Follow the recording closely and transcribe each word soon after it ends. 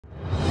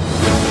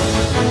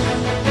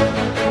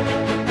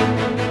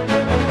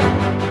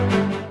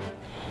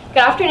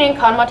Good afternoon,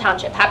 Conemaugh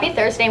Township. Happy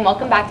Thursday and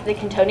welcome back to the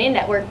Kintonian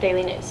Network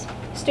Daily News.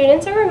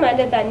 Students are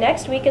reminded that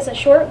next week is a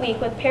short week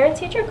with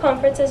parent-teacher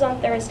conferences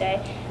on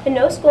Thursday and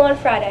no school on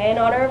Friday in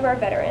honor of our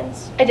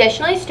veterans.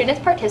 Additionally,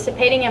 students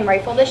participating in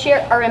Rifle this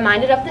year are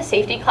reminded of the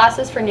safety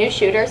classes for new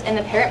shooters and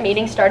the parent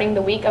meeting starting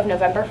the week of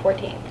November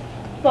 14th.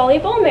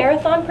 Volleyball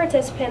marathon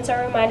participants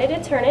are reminded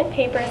to turn in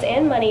papers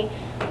and money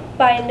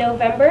by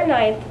November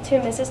 9th to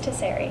Mrs.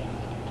 Tesseri.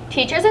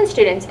 Teachers and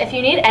students, if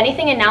you need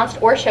anything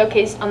announced or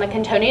showcased on the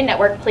Kintonian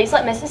Network, please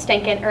let Mrs.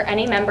 Stinkin or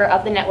any member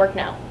of the network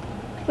know.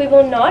 We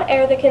will not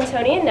air the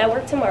Kintonian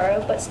Network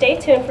tomorrow, but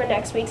stay tuned for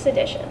next week's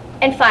edition.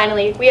 And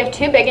finally, we have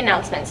two big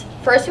announcements.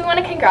 First, we want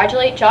to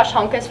congratulate Josh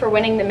Honkus for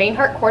winning the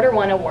Mainhart Quarter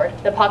 1 Award,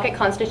 the Pocket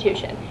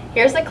Constitution.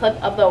 Here's the clip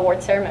of the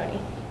award ceremony.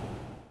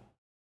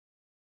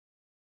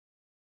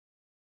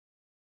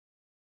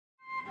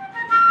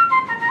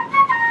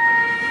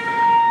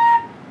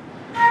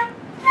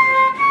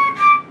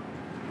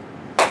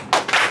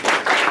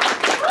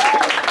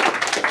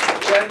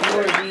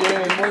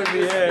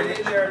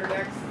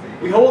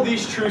 We hold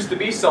these truths to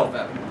be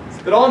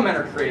self-evident, that all men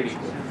are created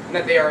equal, and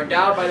that they are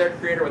endowed by their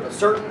Creator with a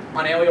certain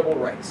unalienable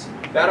rights.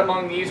 That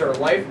among these are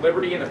life,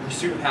 liberty, and the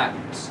pursuit of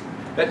happiness.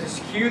 That to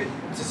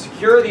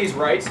secure these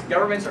rights,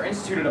 governments are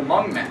instituted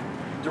among men,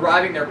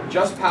 deriving their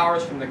just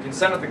powers from the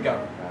consent of the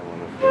governed.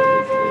 The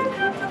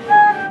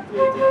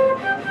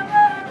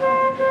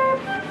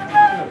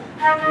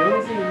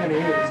only thing you're going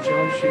to hear is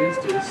John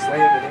Schuster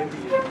slamming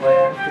Indian play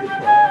after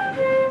play.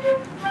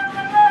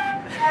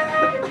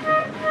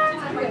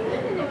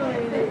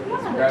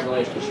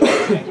 Congratulations.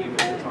 Thank you,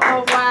 Mr. Thomas.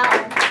 Oh, wow.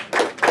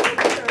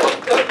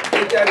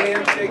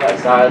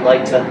 I'd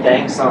like to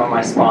thank some of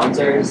my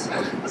sponsors,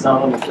 some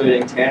of them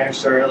including Tanner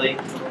Shirley,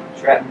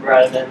 Stratton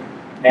Bredman,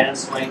 Hannah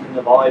Swink and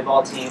the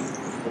volleyball team,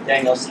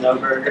 Nathaniel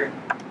Snowberger,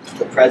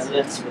 the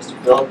presidents, Mr.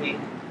 Philippi,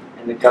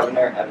 and the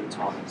governor, Evan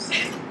Thomas.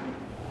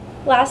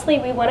 Lastly,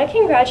 we want to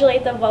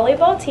congratulate the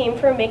volleyball team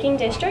for making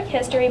district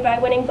history by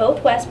winning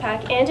both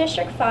Westpac and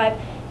District 5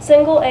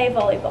 Single A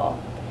volleyball.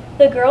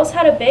 The girls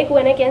had a big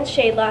win against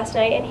Shade last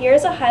night, and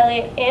here's a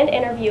highlight and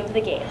interview of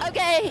the game.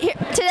 Okay,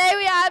 today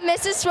we have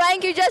Mrs.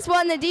 Swank, who just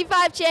won the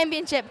D5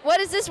 championship. What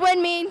does this win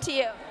mean to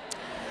you?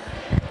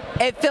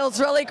 It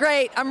feels really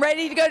great. I'm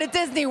ready to go to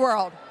Disney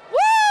World.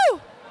 Woo!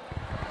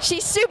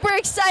 She's super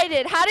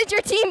excited. How did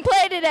your team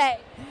play today?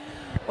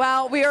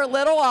 Well, we were a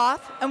little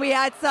off, and we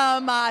had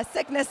some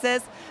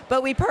sicknesses,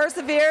 but we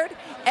persevered,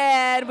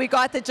 and we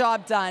got the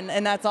job done,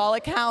 and that's all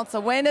that counts. A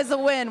win is a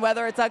win,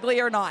 whether it's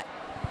ugly or not.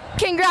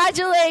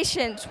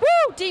 Congratulations.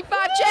 Woo! D5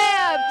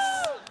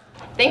 champs!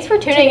 Thanks for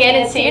tuning in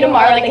and see you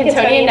tomorrow on the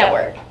Kintonian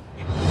Network.